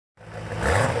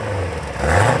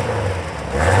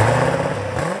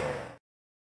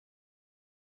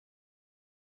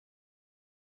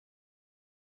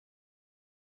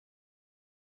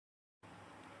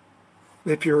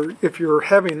If you're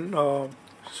having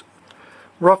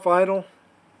rough idle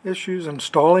issues and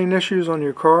stalling issues on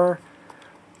your car,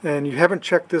 and you haven't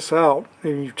checked this out,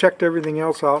 and you've checked everything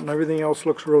else out, and everything else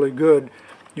looks really good,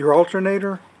 your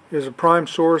alternator is a prime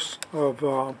source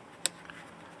of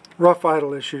rough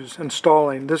idle issues and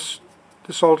stalling. This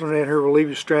alternator will leave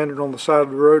you stranded on the side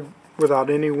of the road without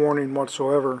any warning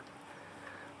whatsoever.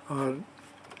 One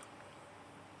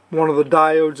of the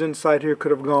diodes inside here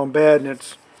could have gone bad, and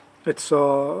it's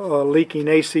leaking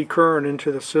AC current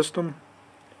into the system,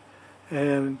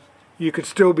 and you could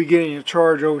still be getting a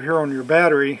charge over here on your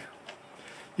battery.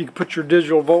 You can put your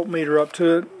digital voltmeter up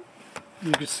to it.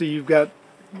 You can see you've got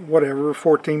whatever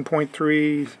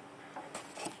 14.3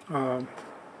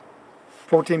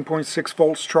 14.6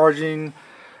 volts charging.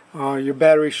 Your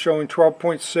battery's showing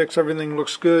 12.6. Everything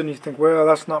looks good, and you think, well,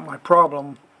 that's not my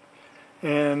problem.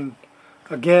 And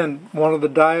again, one of the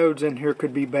diodes in here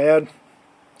could be bad,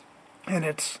 and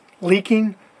it's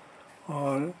leaking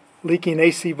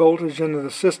AC voltage into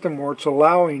the system, where it's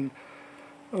allowing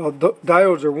the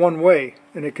diodes are one way,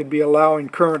 and it could be allowing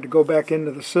current to go back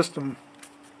into the system,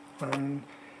 and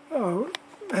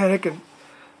it could,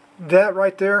 that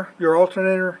right there, your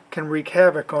alternator can wreak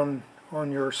havoc on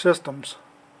your systems.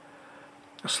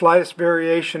 The slightest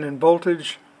variation in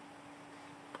voltage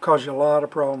cause you a lot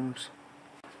of problems.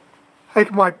 Hey,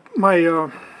 my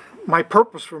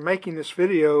purpose for making this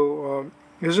video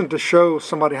isn't to show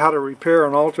somebody how to repair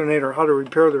an alternator, how to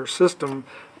repair their system.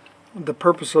 The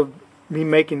purpose of me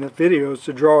making this video is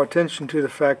to draw attention to the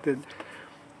fact that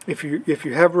if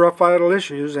you have rough idle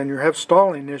issues and you have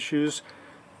stalling issues,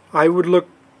 I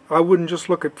wouldn't just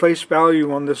look at face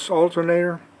value on this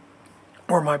alternator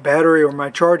or my battery or my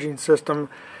charging system.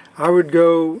 I would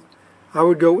go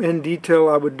in detail.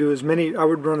 I would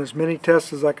run as many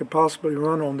tests as I could possibly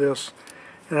run on this.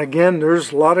 And again,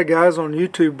 there's a lot of guys on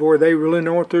YouTube where they really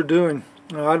know what they're doing.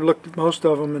 I've looked at most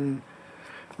of them and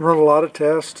run a lot of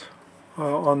tests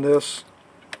on this.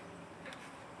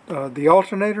 The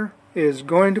alternator is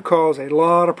going to cause a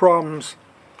lot of problems.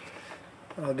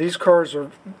 These cars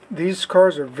are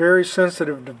very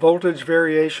sensitive to voltage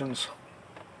variations.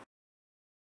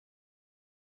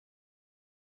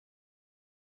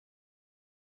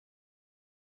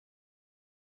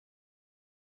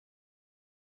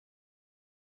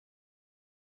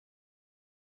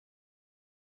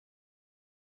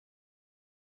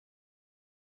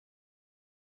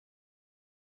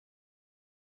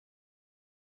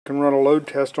 You can run a load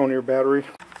test on your battery.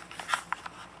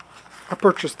 I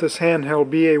purchased this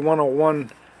handheld BA101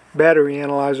 battery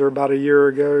analyzer about a year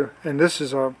ago, and this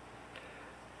is a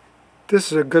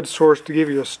good source to give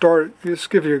you a start. This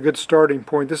gives you a good starting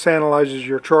point. This analyzes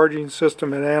your charging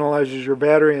system, it analyzes your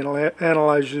battery, and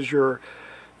analyzes your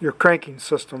cranking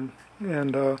system.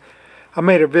 And I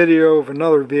made a video of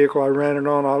another vehicle I ran it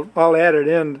on. I'll add it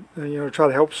in, try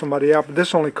to help somebody out. But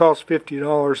this only costs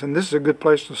 $50, and this is a good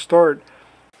place to start.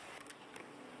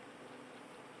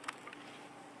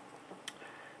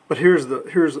 But here's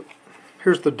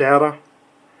the data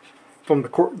from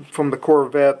the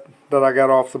Corvette that I got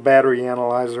off the battery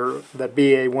analyzer, that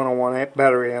BA101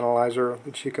 battery analyzer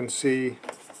that you can see.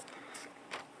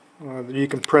 You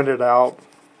can print it out,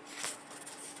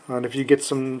 and if you get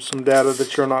some data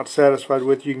that you're not satisfied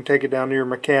with, you can take it down to your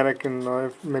mechanic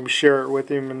and maybe share it with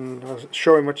him and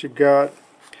show him what you've got.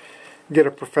 Get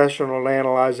a professional to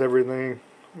analyze everything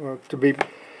to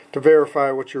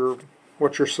verify what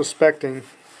you're suspecting.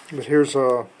 But here's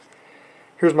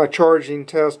my charging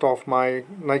test off my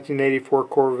 1984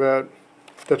 Corvette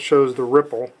that shows the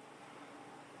ripple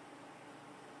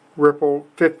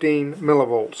 15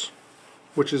 millivolts,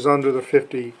 which is under the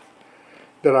 50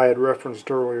 that I had referenced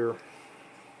earlier.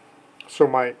 So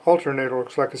my alternator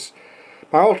looks like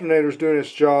my alternator's doing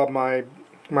its job. My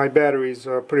battery's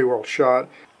pretty well shot.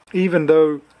 Even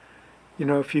though,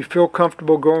 if you feel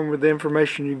comfortable going with the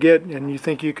information you get and you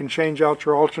think you can change out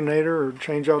your alternator or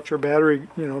change out your battery,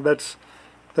 that's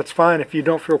fine. If you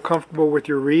don't feel comfortable with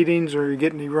your readings, or you're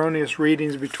getting erroneous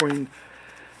readings between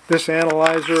this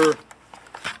analyzer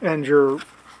and your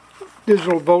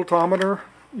digital voltmeter,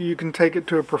 you can take it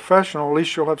to a professional. At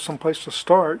least you'll have some place to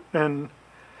start and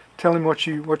tell him what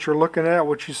you're looking at,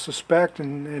 what you suspect,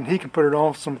 and he can put it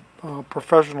on some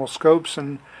professional scopes,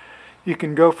 and you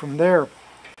can go from there.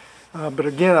 But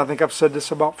again, I think I've said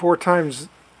this about 4 times.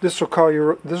 This will cause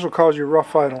you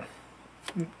rough idle.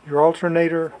 Your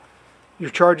alternator, your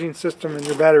charging system, and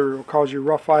your battery will cause you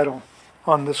rough idle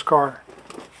on this car.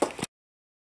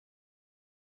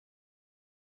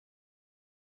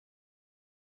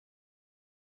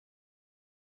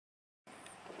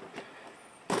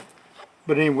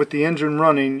 But anyway, with the engine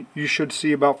running, you should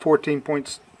see about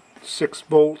 14.6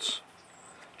 volts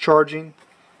charging.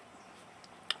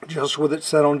 Just with it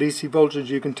set on DC voltage,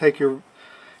 you can take your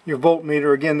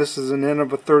voltmeter. Again, this is an N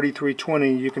of a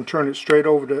 3320. You can turn it straight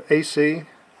over to AC,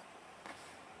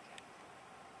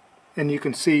 and you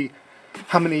can see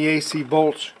how many AC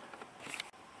volts.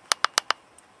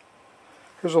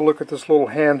 Here's a look at this little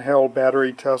handheld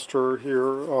battery tester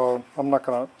here. I'm not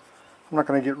gonna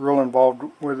get real involved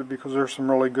with it because there's some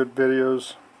really good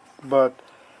videos. But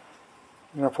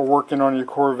you know, if we're working on your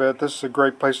Corvette, this is a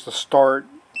great place to start.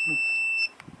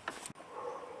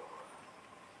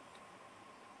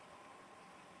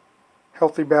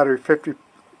 Healthy battery,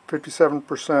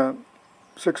 57%,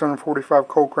 645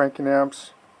 cold cranking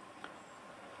amps.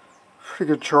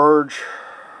 Pretty good charge.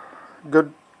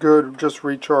 Good, just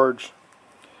recharge.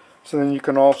 So then you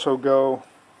can also go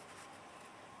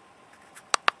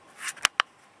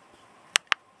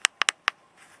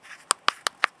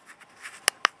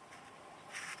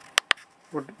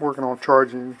we're working on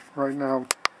charging right now.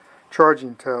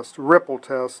 Charging test, ripple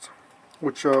test,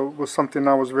 which was something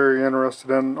I was very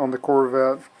interested in on the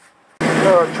Corvette.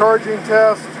 Charging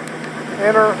test,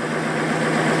 enter.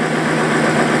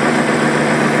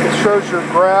 It shows your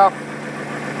graph.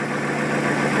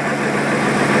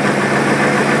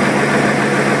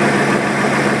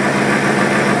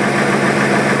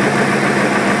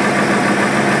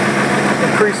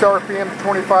 Increase RPM to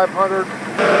 2500.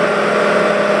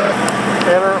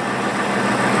 Enter.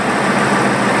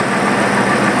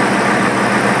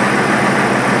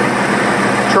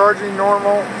 Charging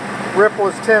normal. Ripple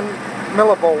is 10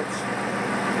 millivolts.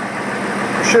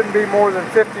 It shouldn't be more than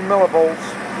 50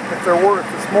 millivolts. If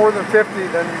it's more than 50,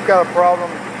 then you've got a problem.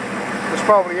 There's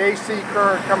probably AC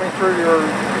current coming through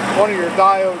one of your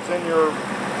diodes in your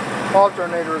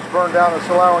alternator is burned down. It's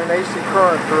allowing AC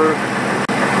current through.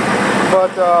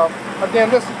 But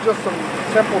again, this is just some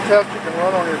simple tests you can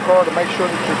run on your car to make sure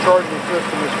that your charging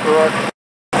system is correct.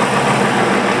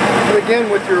 But again,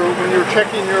 when you're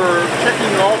checking your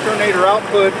alternator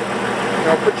output, you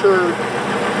know,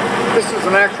 this is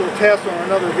an actual test on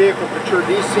another vehicle. Put your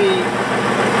DC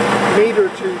meter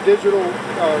to digital,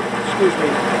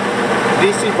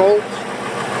 DC volts.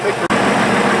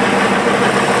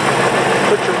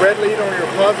 Put your red lead on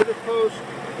your positive post,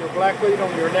 your black lead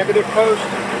on your negative post.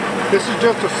 This is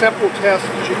just a simple test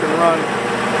that you can run.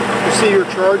 You see your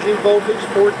charging voltage,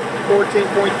 14.32.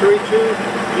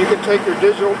 You can take your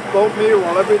digital voltmeter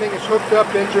while everything is hooked up,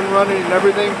 engine running and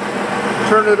everything,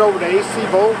 turn it over to AC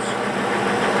volts.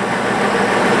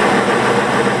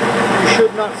 You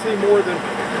should not see more than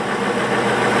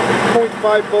 0.5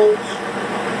 volts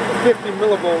or 50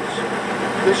 millivolts.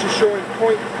 This is showing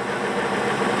 0.012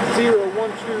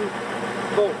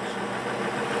 volts.